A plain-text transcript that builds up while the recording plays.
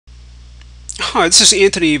Hi, this is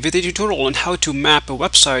Anthony with a tutorial on how to map a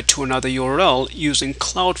website to another URL using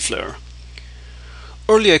CloudFlare.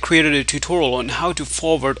 Earlier I created a tutorial on how to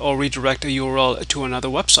forward or redirect a URL to another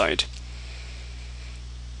website.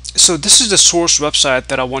 So this is the source website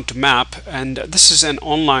that I want to map, and this is an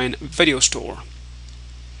online video store.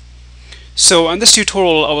 So in this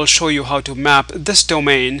tutorial I will show you how to map this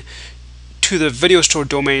domain to the video store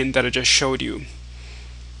domain that I just showed you.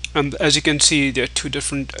 And as you can see, there are two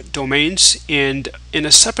different domains, and in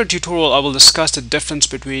a separate tutorial I will discuss the difference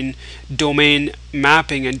between domain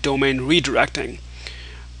mapping and domain redirecting.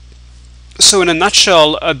 So in a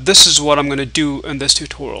nutshell, this is what I'm going to do in this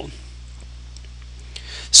tutorial.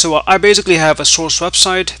 So I basically have a source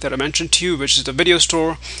website that I mentioned to you, which is the video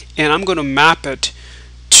store, and I'm going to map it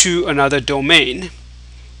to another domain,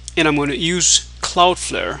 and I'm going to use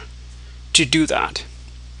CloudFlare to do that.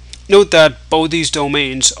 Note that both these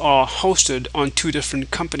domains are hosted on two different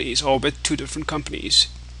companies, or with two different companies.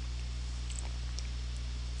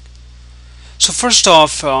 So first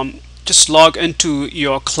off, just log into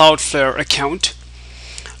your CloudFlare account,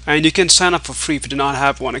 and you can sign up for free if you do not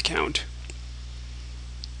have one account.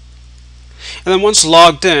 And then once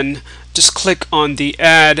logged in, just click on the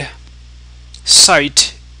Add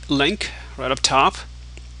Site link right up top,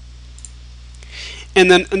 and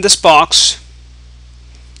then in this box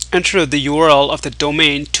enter the URL of the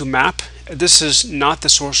domain to map. This is not the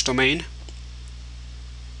source domain.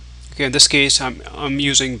 Okay, in this case I'm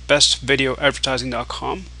using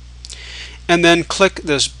bestvideoadvertising.com, and then click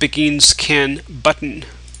this Begin Scan button.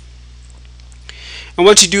 And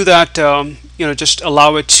once you do that, just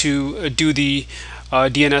allow it to do the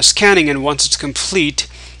DNS scanning, and once it's complete,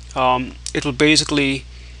 it will basically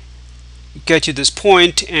get you this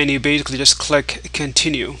point, and you basically just click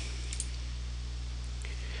Continue.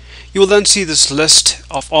 You will then see this list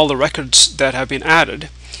of all the records that have been added,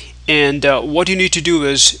 and what you need to do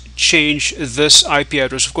is change this IP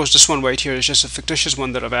address. Of course, this one right here is just a fictitious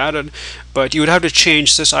one that I've added, but you would have to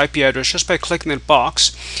change this IP address just by clicking that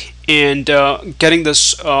box and getting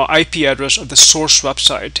this IP address of the source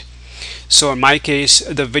website. So in my case,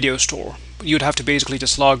 the video store. You'd have to basically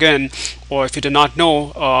just log in, or if you do not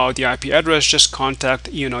know the IP address, just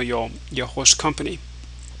contact your host company.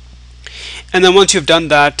 And then once you've done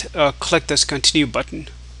that, click this Continue button.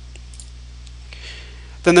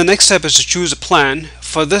 Then the next step is to choose a plan.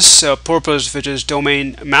 For this purpose, which is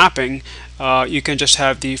domain mapping, you can just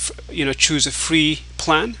have the choose a free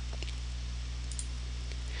plan,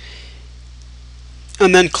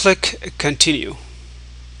 and then click Continue.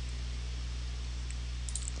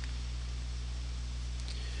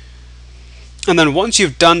 And then once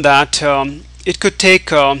you've done that, it could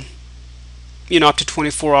take up to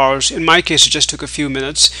 24 hours. In my case, it just took a few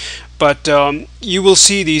minutes, but you will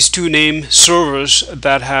see these two name servers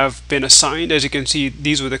that have been assigned. As you can see,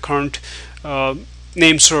 these were the current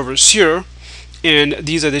name servers here, and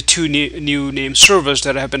these are the two new name servers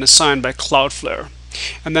that have been assigned by CloudFlare.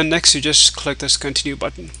 And then next, you just click this Continue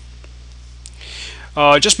button.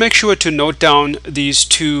 Just make sure to note down these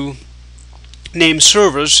two name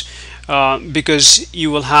servers, because you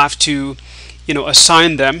will have to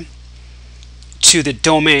assign them to the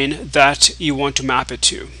domain that you want to map it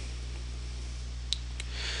to.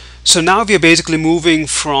 So now we are basically moving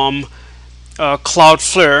from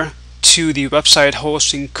CloudFlare to the website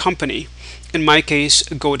hosting company, in my case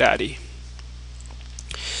GoDaddy.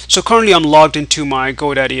 So currently I'm logged into my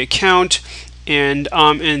GoDaddy account, and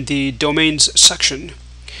I'm in the domains section.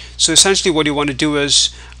 So essentially what you want to do is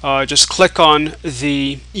just click on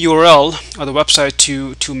the URL or the website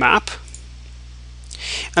to map,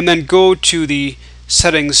 and then go to the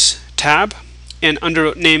Settings tab, and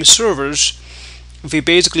under Name Servers we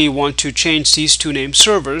basically want to change these two name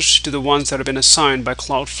servers to the ones that have been assigned by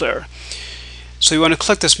CloudFlare. So you want to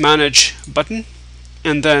click this Manage button,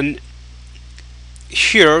 and then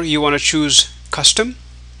here you want to choose Custom,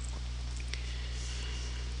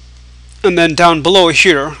 and then down below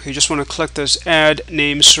here you just want to click this Add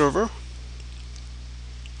Name Server,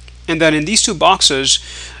 and then in these two boxes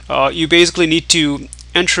you basically need to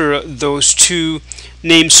enter those two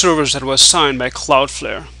name servers that were assigned by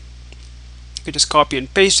CloudFlare. You can just copy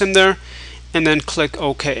and paste them there, and then click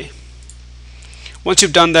OK. Once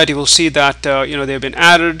you've done that, you will see that they've been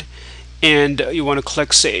added, and you want to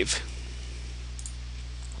click Save.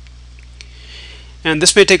 And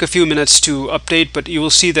this may take a few minutes to update, but you will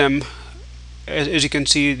see them. As you can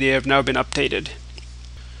see, they have now been updated.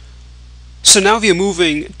 So now we are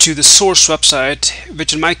moving to the source website,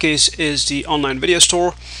 which in my case is the online video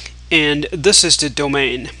store, and this is the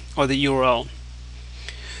domain or the URL.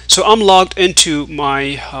 So I'm logged into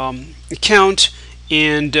my account,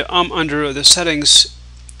 and I'm under the settings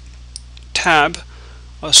tab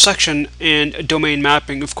section and domain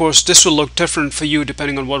mapping. Of course, this will look different for you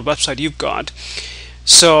depending on what website you've got.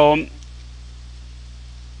 So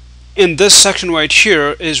in this section right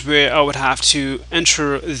here is where I would have to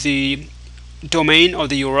enter the domain or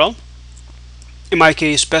the URL, in my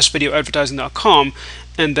case bestvideoadvertising.com,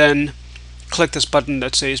 and then click this button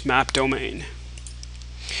that says map domain.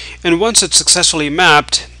 And once it's successfully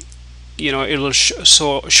mapped, it will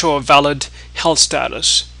show a valid health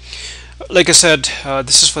status. Like I said,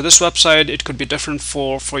 this is for this website. It could be different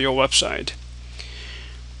for your website.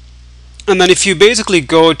 And then if you basically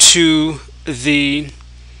go to the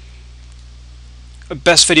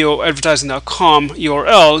bestvideoadvertising.com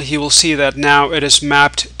URL, you will see that now it is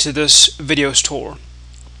mapped to this video store.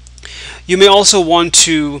 You may also want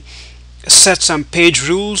to set some page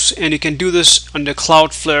rules, and you can do this under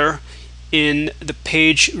CloudFlare in the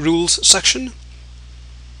page rules section.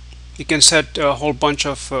 You can set a whole bunch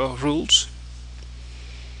of rules.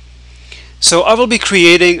 So I will be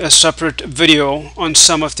creating a separate video on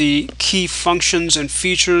some of the key functions and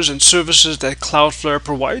features and services that CloudFlare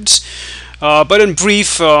provides. But in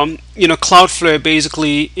brief, CloudFlare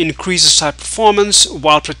basically increases site performance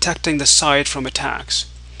while protecting the site from attacks.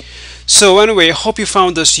 So anyway, I hope you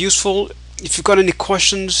found this useful. If you've got any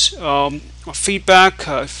questions or feedback,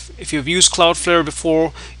 if you've used CloudFlare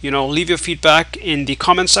before, leave your feedback in the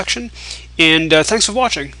comment section. And thanks for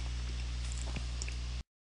watching.